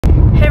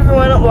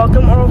everyone,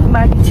 welcome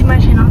back to my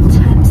channel.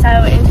 So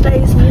in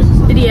today's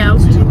video,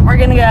 we're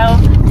gonna go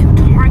to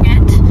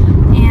Target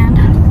and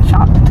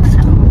shop. So,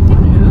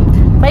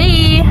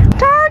 bye!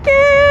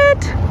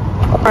 Target!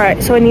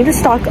 Alright, so I need to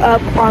stock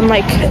up on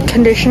like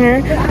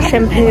conditioner,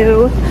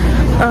 shampoo.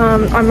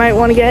 I might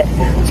want to get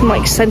some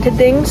like scented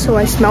things so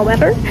I smell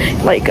better,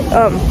 like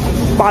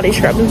body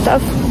scrub and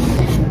stuff.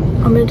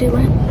 I'm gonna do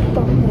it.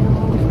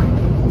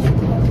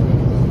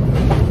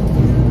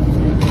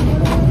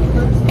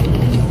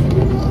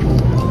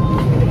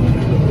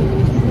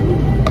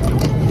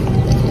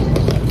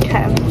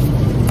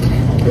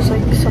 There's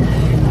like some.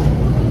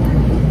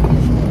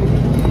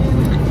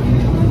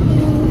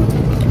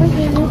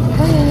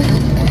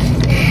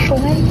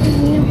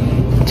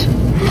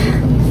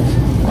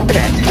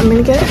 Okay, I'm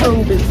gonna get a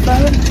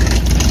loofah.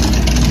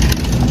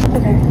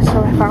 Okay, so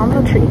I found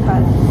the tree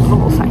cut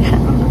little section.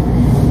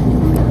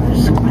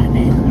 Just grab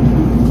it.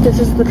 This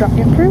is the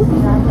drying fruit.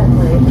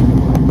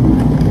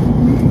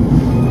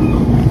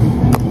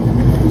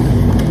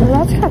 Well,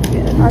 that's kind of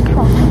good. I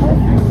can't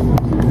it.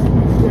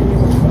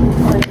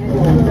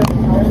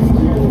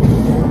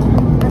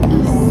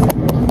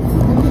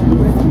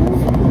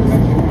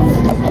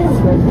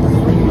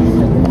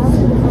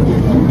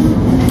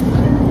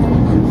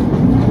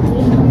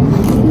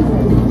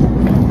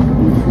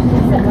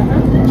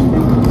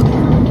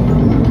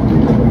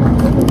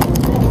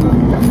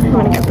 I'm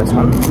gonna get this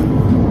one.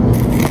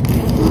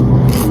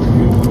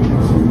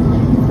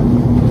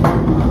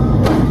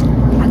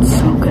 That's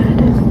so good.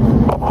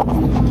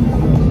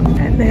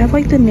 And they have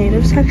like the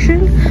native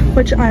section,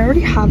 which I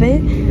already have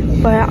it,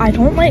 but I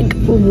don't like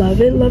love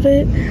it.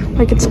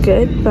 Like it's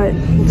good, but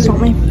it's not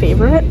my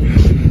favorite.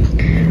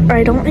 Or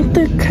I don't like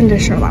the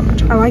conditioner that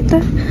much. I like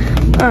the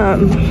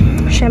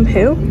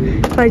shampoo,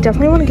 but I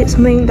definitely want to get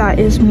something that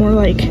is more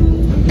like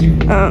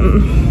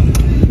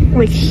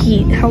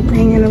heat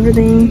helping and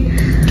everything.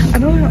 I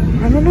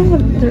don't know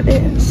what there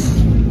is.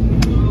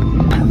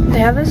 They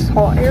have this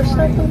hot air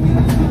stuff.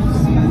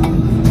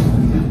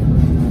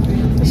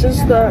 This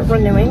is the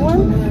renewing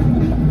one,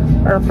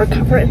 or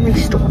recover and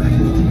restore.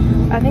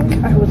 I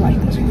think I would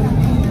like this one.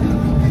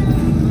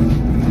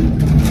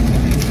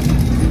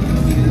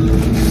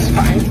 It's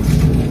fine.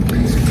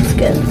 It's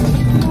good.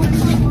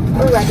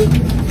 We're ready.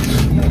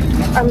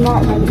 I'm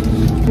not ready.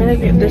 I'm gonna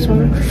get this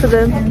one for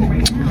the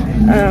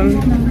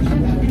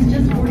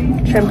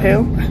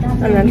shampoo,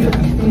 and then for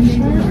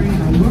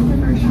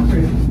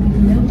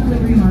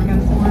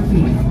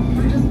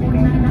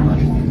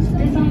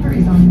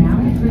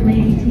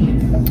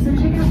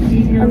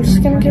I'm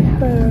just gonna get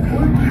the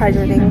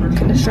hydrating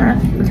conditioner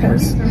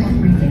because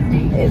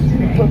it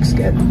looks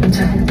good.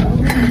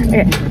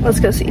 Okay, let's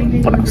go see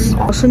what else.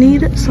 Also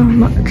need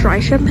some dry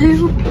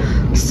shampoo.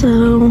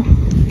 So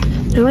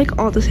they're like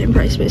all the same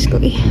price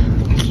basically.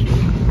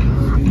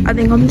 I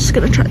think I'm just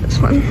gonna try this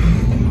one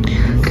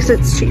because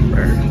it's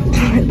cheaper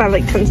by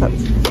like 10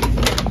 cents.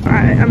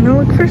 Alright, I'm gonna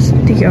look for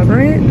some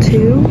deodorant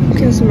too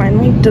because mine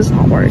like does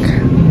not work.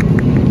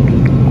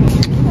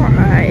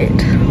 Alright,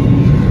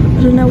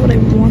 I don't know what I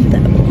want though.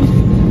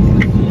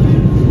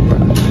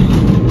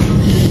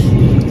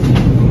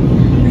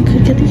 I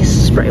could get these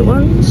spray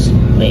ones.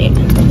 Wait,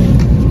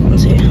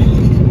 let's see.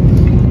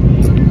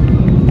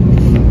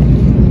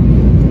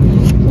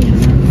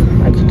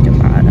 Yeah, I could get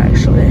that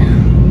actually.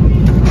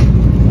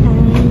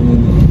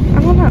 I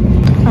don't know.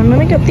 I'm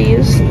gonna get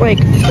these like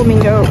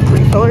flamingo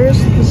refillers.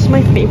 This is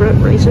my favorite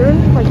razor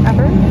like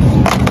ever. I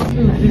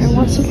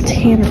want some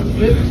tanner.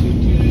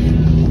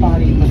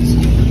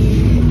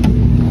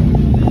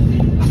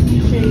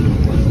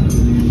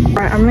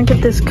 Alright, I'm gonna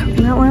get this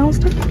coconut oil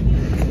stuff.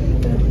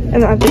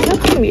 And I think that's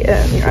gonna be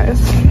it, guys.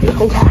 A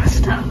whole lot of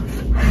stuff.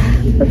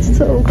 That's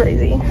so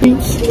crazy.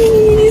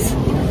 Keys!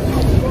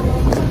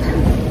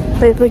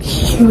 They have the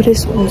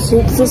cutest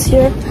swimsuits this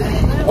year.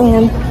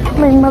 And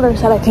my mother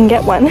said I can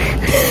get one.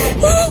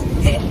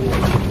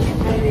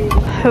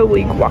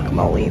 Holy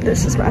guacamole,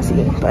 this is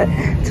messy, but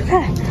it's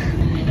okay.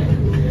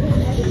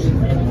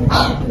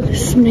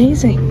 This is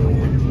amazing.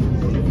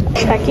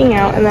 Checking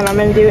out, and then I'm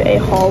gonna do a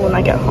haul when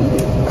I get home.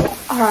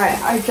 Alright,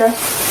 I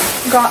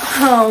just got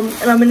home,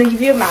 and I'm gonna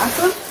give you a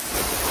massive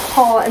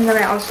haul, and then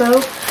I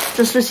also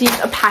just received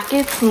a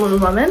package from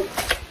Lululemon,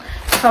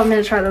 so I'm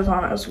gonna try those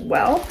on as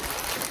well.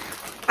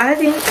 I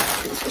think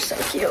these are so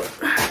cute.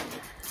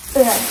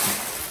 Okay,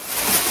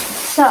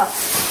 so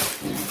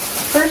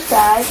first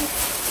bag.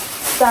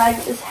 This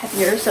bag is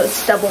heavier, so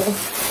it's double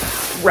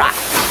wrapped.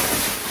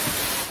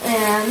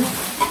 And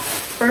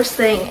first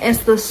thing is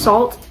the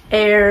Salt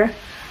Air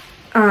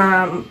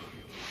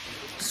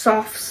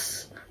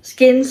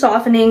skin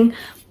softening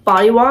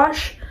body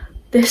wash.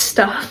 This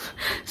stuff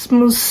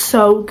smells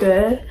so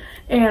good,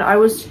 and I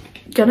was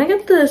gonna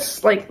get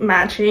this like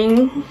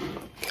matching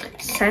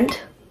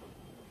scent.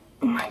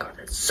 Oh my god,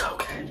 it's so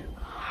good.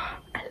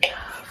 I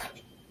love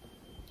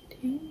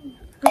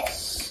it.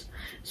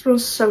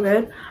 Smells so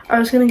good. I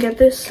was gonna get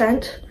this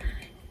scent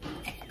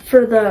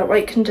for the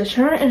like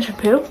conditioner and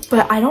shampoo,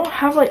 but I don't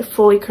have like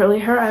fully curly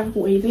hair. I have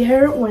wavy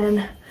hair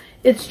when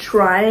it's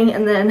drying,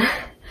 and then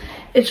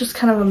it's just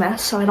kind of a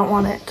mess, so I don't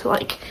want it to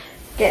like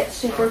get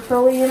super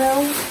curly, you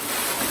know.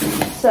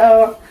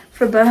 So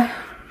for the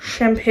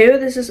shampoo,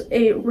 this is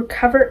a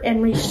Recover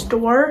and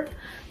Restore,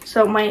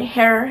 so my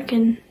hair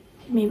can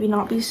maybe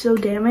not be so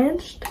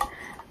damaged.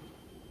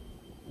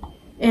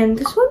 And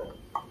this one,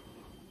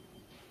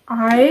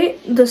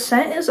 the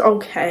scent is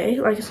okay,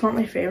 like it's not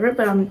my favorite,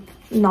 but I'm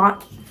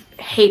not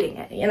hating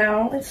it, you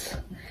know. It's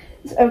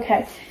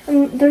okay,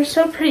 and they're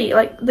so pretty.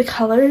 Like the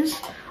colors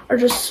are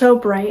just so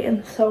bright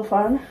and so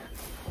fun.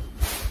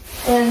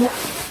 And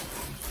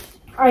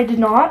I did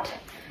not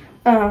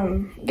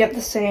get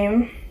the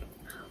same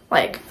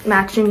like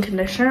matching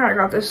conditioner. I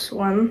got this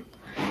one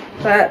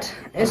that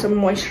is a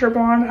Moisture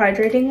Bond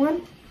hydrating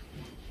one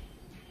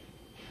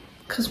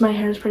because my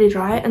hair is pretty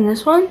dry. And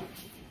this one,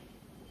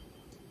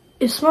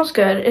 it smells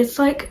good. It's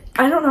like,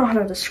 I don't know how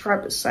to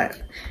describe the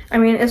scent. I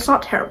mean, it's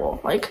not terrible.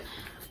 Like,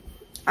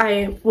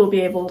 I will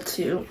be able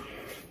to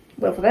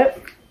live with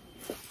it.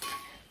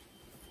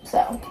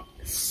 So,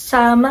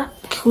 some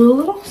cool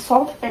little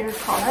salt air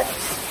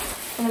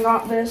products. I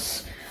got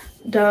this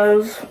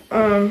Dove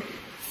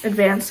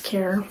Advanced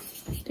Care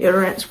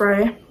deodorant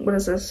spray. What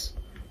is this?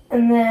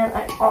 And then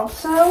I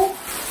also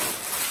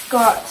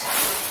got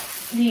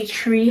the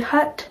Tree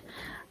Hut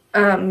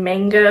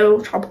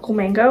tropical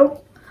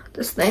mango.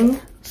 This thing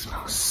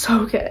smells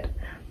so good.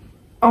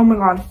 Oh my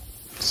god,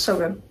 so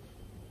good.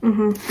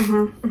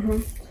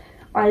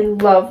 I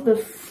love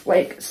the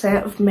like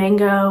scent of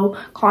mango,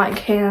 cotton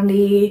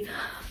candy,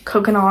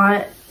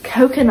 coconut,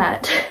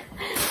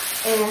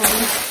 and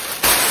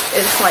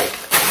it's like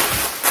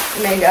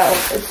mango.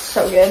 It's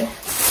so good.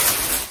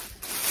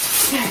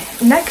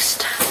 Okay,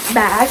 next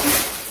bag,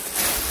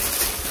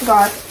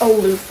 got a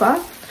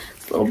loofah,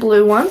 little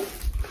blue one.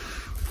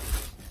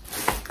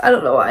 I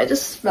don't know why, I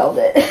just smelled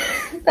it.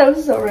 That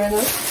was so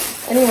random.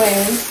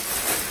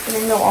 Anyways,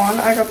 gonna go on.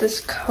 I got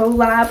this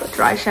Collab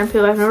dry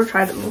shampoo. I've never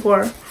tried it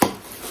before.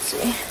 Let's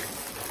see.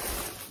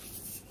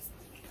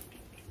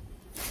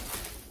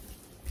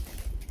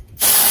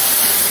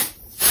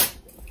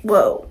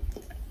 Whoa.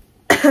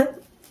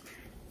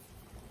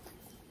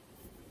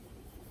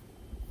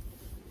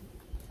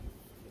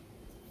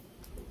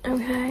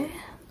 Okay.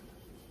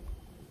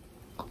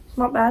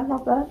 Not bad,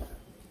 not bad.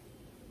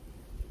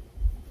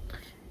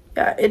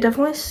 Yeah, it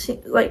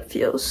definitely like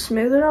feels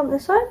smoother on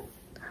this side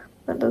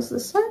than it does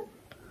this side.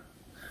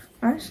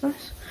 Nice,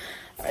 nice.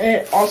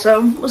 It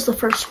also was the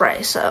first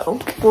spray,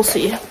 so we'll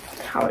see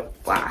how it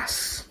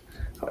lasts,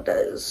 how it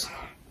does.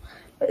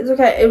 But it's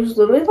okay. It was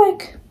literally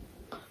like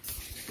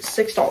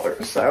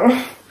 $6, so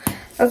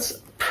that's a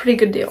pretty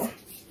good deal.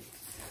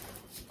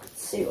 Let's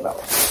see what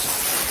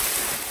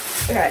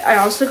else. Okay, I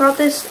also got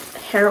this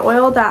hair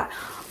oil that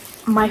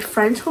my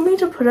friend told me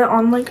to put it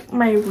on like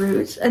my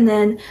roots and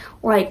then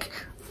like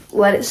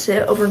let it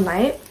sit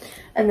overnight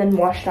and then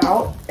wash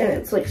out, and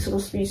it's like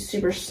supposed to be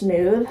super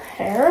smooth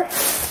hair.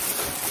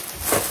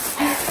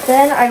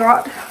 Then I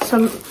got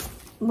some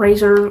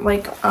razor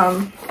like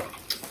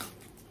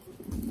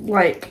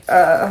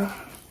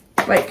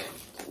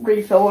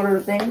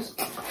refiller things,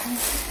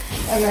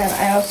 and then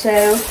I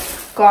also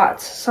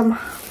got some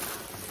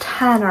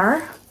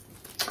tanner.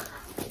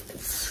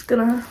 It's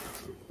gonna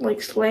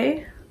like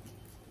sway,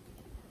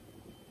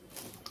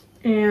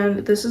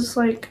 and this is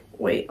like,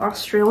 wait,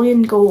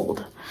 Australian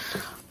gold.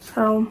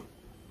 So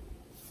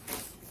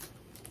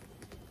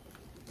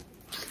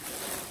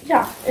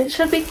yeah, it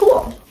should be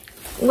cool.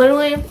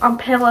 Literally, I'm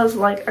pale as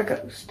like a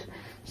ghost,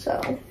 so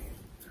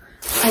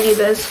I need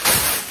this.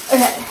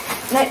 Okay,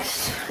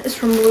 next is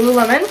from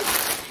Lululemon,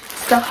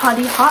 the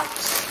Hottie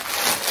Hots.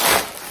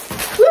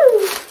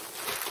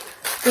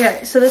 Woo!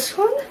 Okay, so this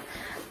one,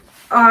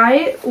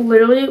 I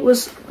literally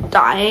was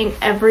dying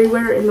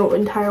everywhere in the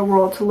entire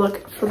world to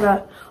look for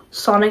the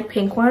Sonic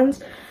pink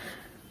ones,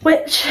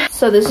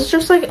 so this is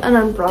just like an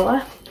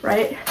umbrella,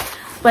 right?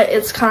 But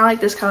it's kind of like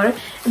this color,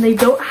 and they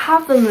don't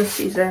have them this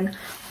season,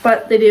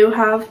 but they do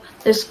have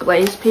this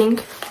glaze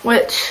pink,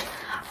 which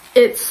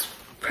it's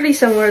pretty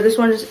similar. This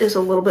one is a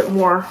little bit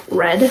more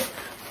red,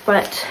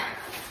 but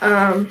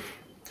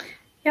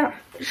yeah,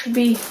 it should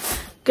be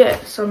good.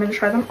 So I'm gonna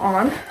try them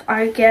on.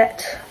 I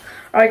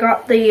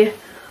got the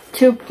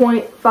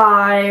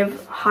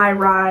 2.5 high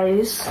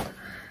rise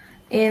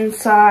in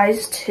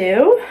size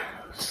 2.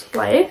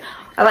 Slay.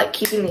 I like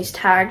keeping these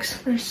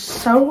tags. They're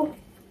so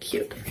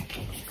cute.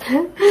 Okay,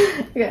 I'm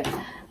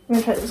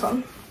gonna try this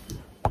on.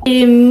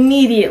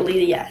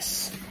 Immediately,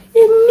 yes.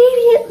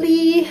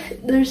 Immediately.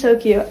 They're so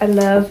cute.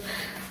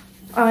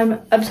 I'm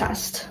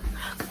obsessed.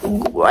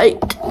 Right.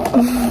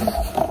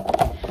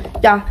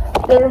 Yeah,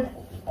 they're,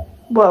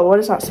 whoa, what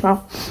does that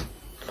smell?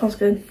 Smells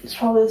good. It's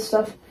probably this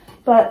stuff.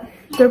 But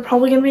they're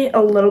probably gonna be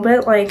a little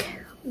bit like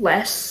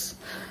less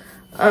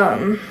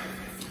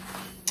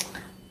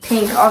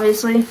pink,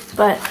 obviously,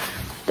 but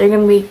they're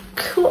gonna be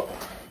cool.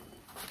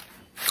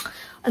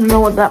 I don't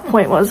know what that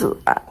point was.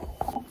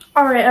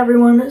 Alright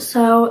everyone,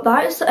 so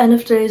that is the end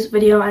of today's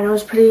video. I know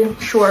it's pretty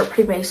short,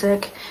 pretty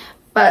basic,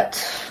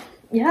 but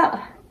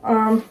yeah,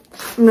 I'm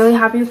really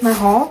happy with my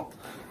haul.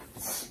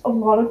 It's a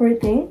lot of great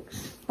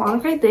things. a lot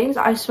of great things.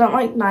 I spent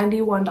like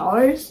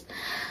 $91,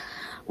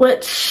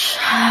 which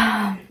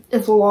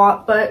is a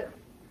lot, but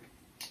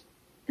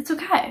it's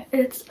okay.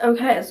 It's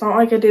okay. It's not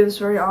like I do this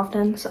very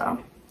often,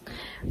 so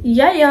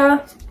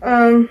yeah.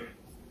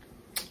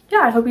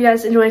 Yeah, I hope you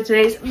guys enjoyed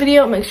today's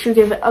video. Make sure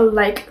to give it a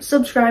like,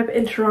 subscribe,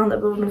 and turn on the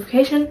bell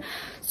notification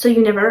so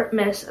you never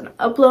miss an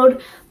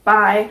upload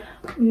by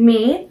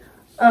me.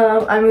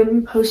 I'm going to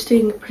be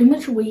posting pretty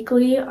much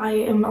weekly. I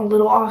am a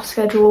little off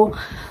schedule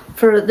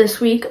for this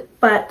week,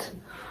 but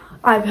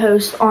I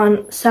post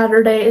on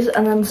Saturdays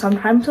and then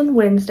sometimes on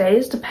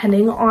Wednesdays,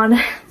 depending on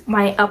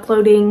my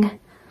uploading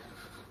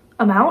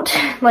amount,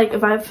 like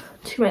if I have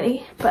too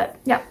many. But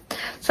yeah,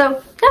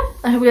 so yeah,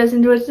 I hope you guys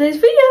enjoyed today's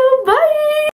video. Bye!